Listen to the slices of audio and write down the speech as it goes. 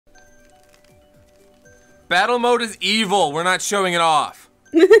Battle mode is evil. We're not showing it off.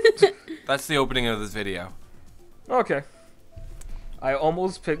 That's the opening of this video. Okay. I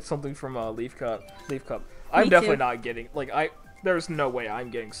almost picked something from Leaf Cup. I'm definitely not getting there's no way I'm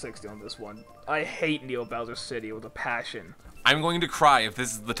getting 60 on this one. I hate Neo Bowser City with a passion. I'm going to cry if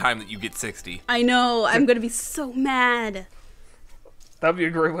this is the time that you get 60. I know. I'm going to be so mad. That'd be a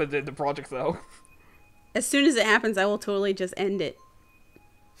great way to end the project, though. As soon as it happens, I will totally just end it.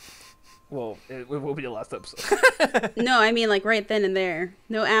 Well, it will be the last episode. No, I mean like right then and there.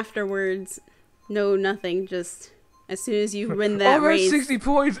 No afterwards. No nothing. Just as soon as you win that race. 60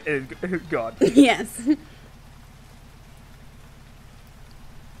 points! God. Yes.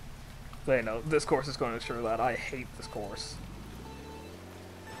 But you know, this course is going to ensure that. I hate this course.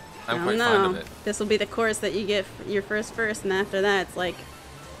 I'm quite fond of it. This will be the course that you get your first, and after that, it's like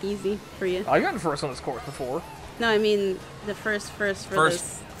easy for you. I got first on this course before. No, I mean the first for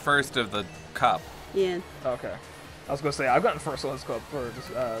this. First of the cup. Yeah. Okay. I was gonna say I've gotten first on this cup for this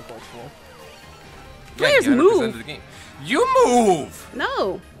course before. Players move. The game. You move.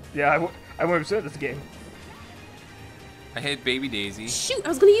 No. Yeah, I 100% this game. I hit Baby Daisy. Shoot! I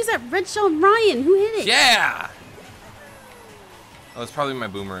was gonna use that red shell on Ryan. Who hit it? Yeah. Oh, it's probably my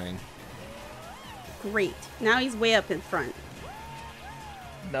boomerang. Great. Now he's way up in front.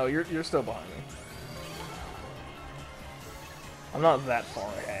 No, you're still behind me. I'm not that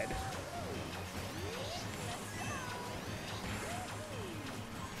far ahead.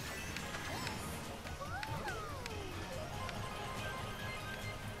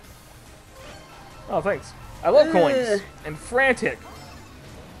 Oh, thanks. I love coins. And frantic.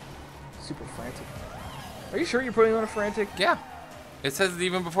 Super frantic. Are you sure you're putting on a frantic? Yeah. It says it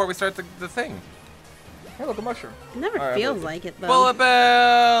even before we start the thing. Hey, look, a mushroom. It never feels like it, though. Bullet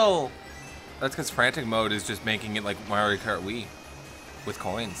Bill! That's because frantic mode is just making it like Mario Kart Wii. With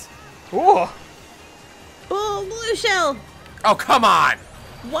coins. Ooh! Oh, blue shell! Oh, come on!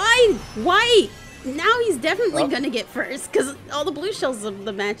 Why? Why? Now he's definitely gonna get first, because all the blue shells of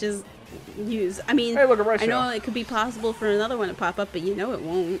the matches use. I mean, hey, look, a red I know shell. it could be possible for another one to pop up, but you know it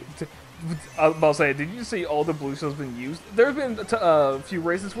won't. I was about to say, did you see all the blue shells been used? There have been a few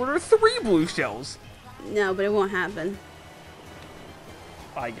races where there are 3 blue shells. No, but it won't happen.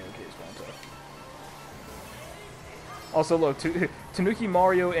 I get a case one too. Also, look, Tanuki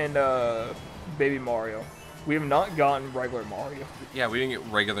Mario and Baby Mario. We have not gotten regular Mario. Yeah, we didn't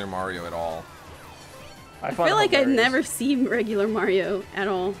get regular Mario at all. I feel like I've never seen regular Mario at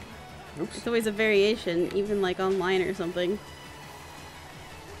all. Oops. It's always a variation, even like online or something.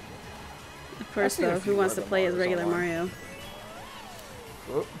 Of course, though, who wants to play as regular Mario?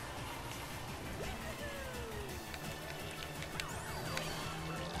 Whoop.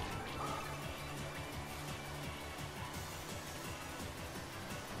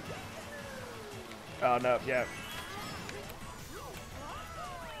 Oh no, yeah.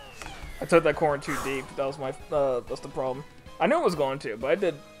 I took that corner too deep. That was my that's the problem. I knew it was going to, but I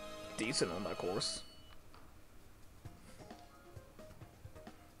did decent on that course.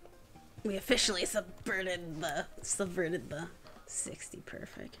 We officially subverted the 60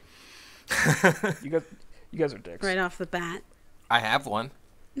 perfect. You guys are dicks. Right off the bat. I have one.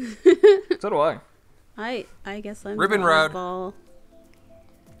 So do I. I guess I'm Ribbon Road. volleyball.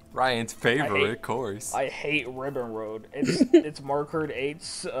 Ryan's favorite course. I hate Ribbon Road. It's Markert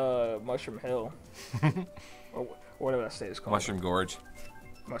 8's Mushroom Hill. Or whatever that state is called. Mushroom Gorge.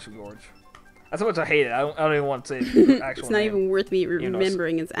 Mushroom Gorge. That's how much I hate it. I don't even want to say the actual It's not name, even worth me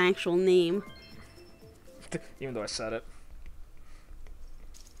remembering its actual name. even though I said it.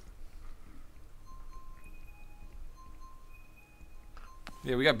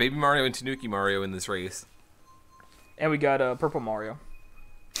 Yeah, we got Baby Mario and Tanuki Mario in this race. And we got Purple Mario.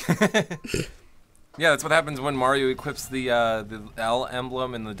 Yeah, that's what happens when Mario equips the L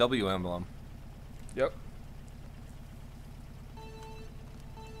emblem and the W emblem. Yep.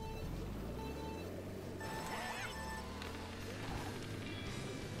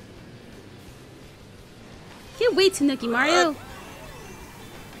 Can't wait, Tanuki Mario.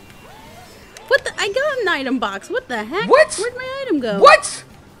 What the? I got an item box. What the heck? What? Where'd my item go? What?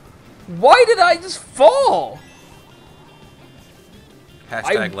 Why did I just fall?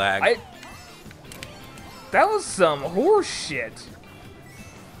 Hashtag lag. That was some horse shit.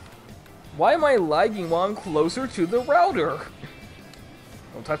 Why am I lagging while I'm closer to the router?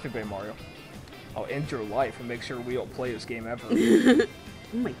 Don't touch me, Baby Mario. I'll end your life and make sure we don't play this game ever. Oh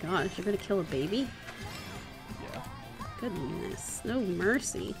my gosh, you're gonna kill a baby? Yeah. Goodness, no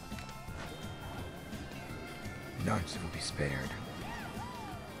mercy. None will be spared.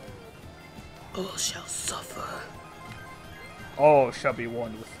 All shall suffer. All shall be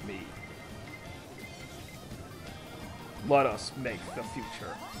one with me. Let us make the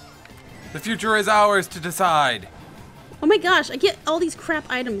future. The future is ours to decide. Oh my gosh, I get all these crap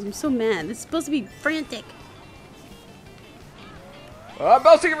items. I'm so mad. This is supposed to be frantic.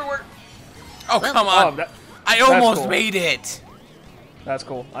 Bouncing everywhere! Oh, come on. Oh, I almost cool. made it. That's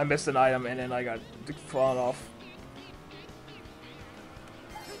cool. I missed an item and then I got fallen off.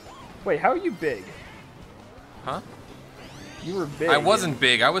 Wait, how are you big? Huh? You were big. I wasn't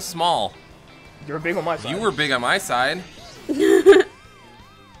big. I was small. You were big on my side. You were big on my side. Who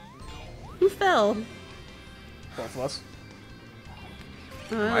fell? Both of us.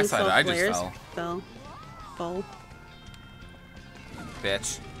 My side, I just flares. fell. Fall.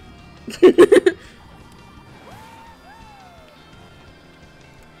 Bitch.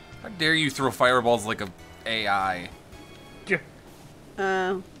 How dare you throw fireballs like a AI?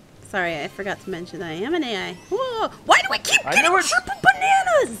 Sorry, I forgot to mention that I am an AI. Whoa! Why do I keep getting triple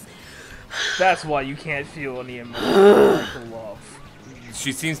bananas? That's why you can't feel any emotion like love.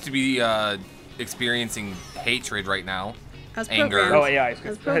 She seems to be experiencing hatred right now. I was Anger. programmed. Oh, AI. I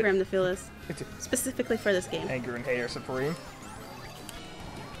was programmed to feel this. Specifically for this game. Anger and hate are supreme.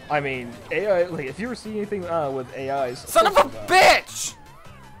 I mean, AI, like, if you ever see anything with AIs... Son of a bitch!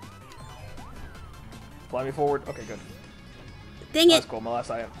 Fly me forward. Okay, good. Dang it! That's cool, my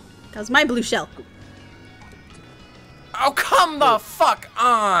last item. That was my blue shell. Oh, come the fuck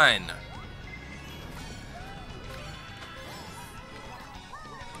on!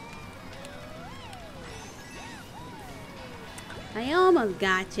 I almost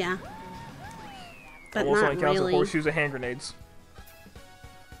gotcha. But Almost not only counts as really. horseshoes and hand grenades.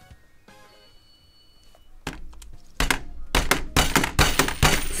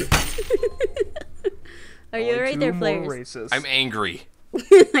 Are you alright there, Flares? Races. I'm angry.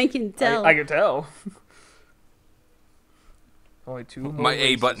 I can tell. I can tell. Only 2 more My A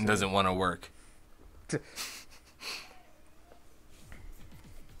races button in. doesn't want to work.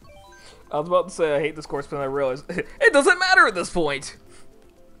 I was about to say I hate this course, but then I realized it doesn't matter at this point.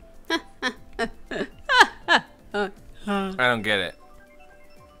 I don't get it.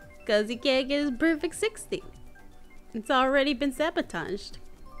 Because he can't get his perfect 60. It's already been sabotaged.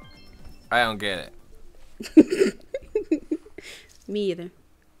 I don't get it. Me either.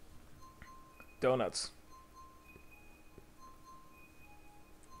 Donuts.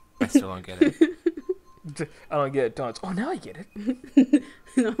 I still don't get it. I don't get it. Donuts. Oh, now I get it.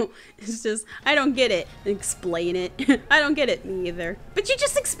 No, it's just, I don't get it. Explain it. I don't get it. Me either. But you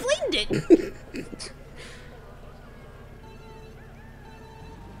just explained it.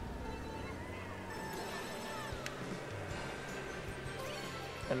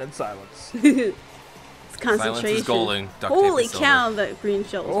 And then silence. It's Silence concentration. is golden. Duct tape Holy is silver. cow, that green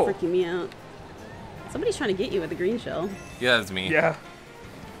shell is Oh. freaking me out. Somebody's trying to get you with the green shell. Yeah, that's me. Yeah.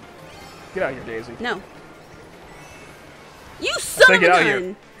 Get out of here, Daisy. No. You son of a get out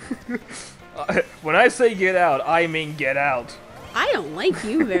gun! here. When I say get out, I mean get out. I don't like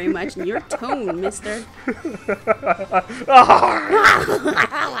you very much in your tone, mister. Not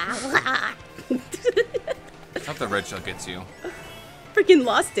the red shell gets you. Freaking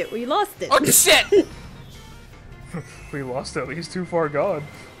lost it. We lost it. Oh shit! We lost it. He's too far gone.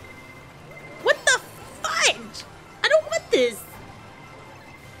 What the fudge? I don't want this.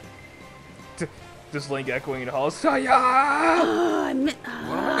 Just Link echoing in the halls. Yeah! Oh, I meant,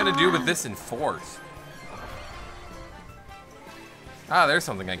 What am I gonna do with this in fourth? Ah, there's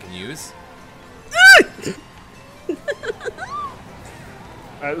something I can use.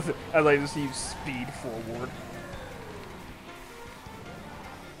 I like to see you speed forward.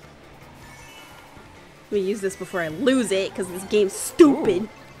 Let me use this before I lose it, because this game's stupid. Ooh.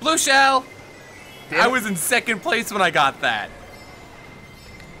 Blue shell! Damn I it. was in second place when I got that.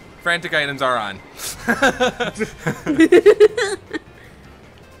 Frantic items are on. Thanks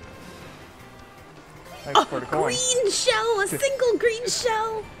for the coin. Green shell, a single green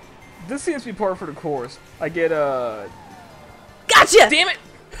shell. This seems to be par for the course. I get Gotcha! Damn it!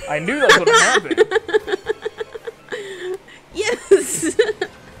 I knew that was gonna happen. Yes!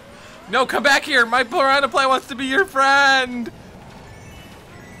 No, come back here! My piranha plant wants to be your friend!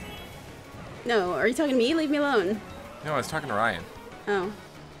 No, are you talking to me? Leave me alone. No, I was talking to Ryan. Oh.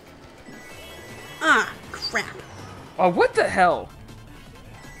 Ah, crap. Oh, what the hell?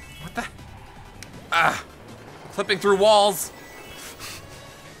 What the? Ah! Flipping through walls!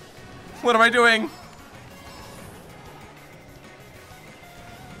 What am I doing?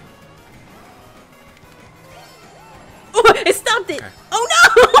 Oh, it stopped it! Okay. Oh no!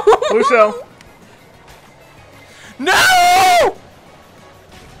 Blue shell. No!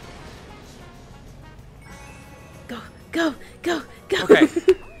 Go, go, go, go. Okay.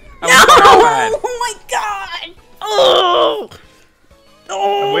 No! I was far ahead. Oh my god! Oh!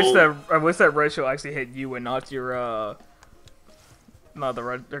 wish that red shell actually hit you and not your, not the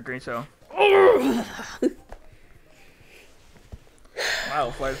red or green shell.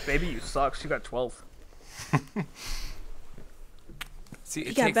 Wow, Flarez, baby, you suck. She got 12. See,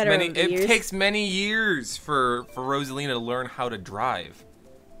 it takes many years for Rosalina to learn how to drive.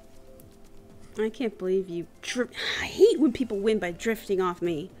 I can't believe you I hate when people win by drifting off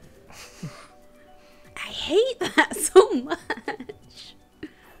me. I hate that so much.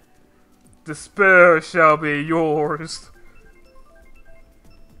 Despair shall be yours.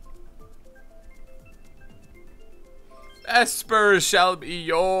 Esper shall be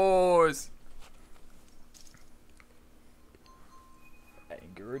yours.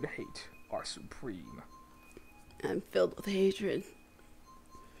 Anger and hate are supreme. I'm filled with hatred.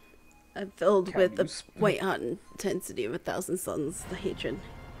 I'm filled with the white hot intensity of 1,000 suns. The hatred.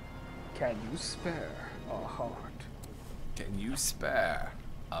 Can you spare a heart? Can you spare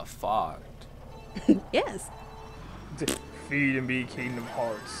a fart? Yes. Feed me Kingdom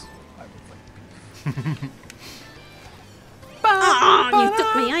Hearts. I would like beef. Oh, you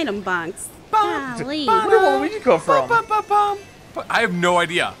took my item box. Golly. Where did Waluigi come from? I have no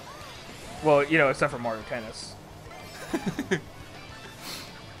idea. Well, you know, except for Mario Tennis. And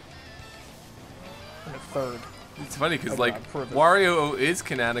a third. It's funny because like Wario is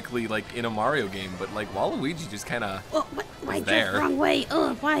canonically like in a Mario game, but like Waluigi just kind of why drift wrong way?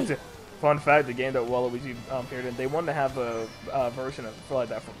 Oh, why? Fun fact: the game that Waluigi appeared in, they wanted to have a version of like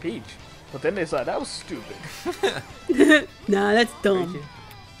that for Peach, but then they decided that was stupid. Nah, that's dumb.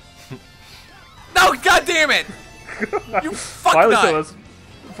 No, god damn it! You fuck nut!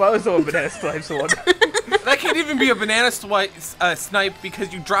 Finally saw a banana snipe someone. That can't even be a banana snipe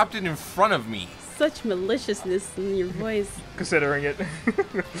because you dropped it in front of me. Such maliciousness in your voice. Considering it.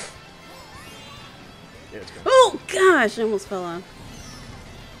 Yeah, oh gosh, I almost fell off.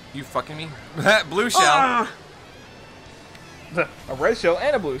 You fucking me? Blue shell. A red shell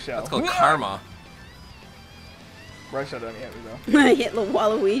and a blue shell. That's called karma. Red shell doesn't hit me though. I hit the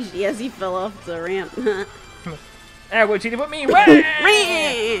Waluigi as he fell off the ramp. Ah, what you put me?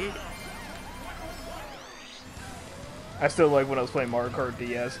 I still like when I was playing Mario Kart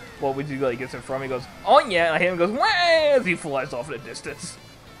DS. Waluigi like gets in front of me, goes, "Oh yeah!" And I hit him, goes, "Wah!" As he flies off in the distance.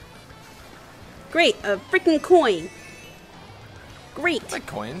 Great, a freaking coin. Great. It's like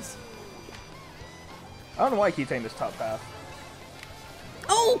coins. I don't know why I keep taking this top path.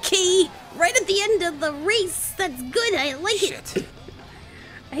 Okay, right at the end of the race. That's good. I like it.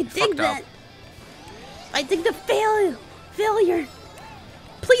 I dig that. I dig the failure.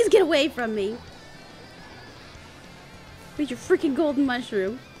 Please get away from me. With your freaking golden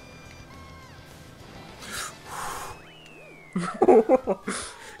mushroom.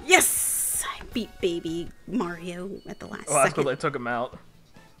 Yes! I beat baby Mario at the last second. That's because I took him out.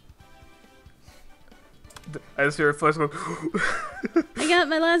 I just hear a flash go. I got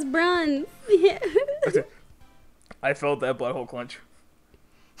my last bronze. I felt that butthole clench.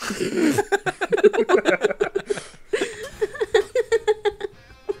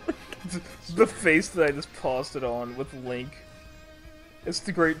 The face that I just paused it on with Link. It's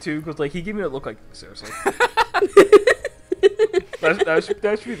the great too, because like he gave me that look like seriously. that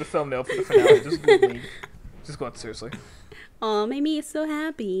should be the thumbnail for the finale. Just Link. Just going seriously. Oh, made me so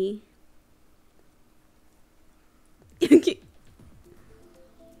happy.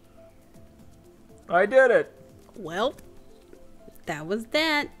 I did it. Well, that was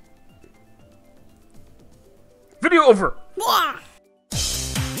that. Video over. Wah!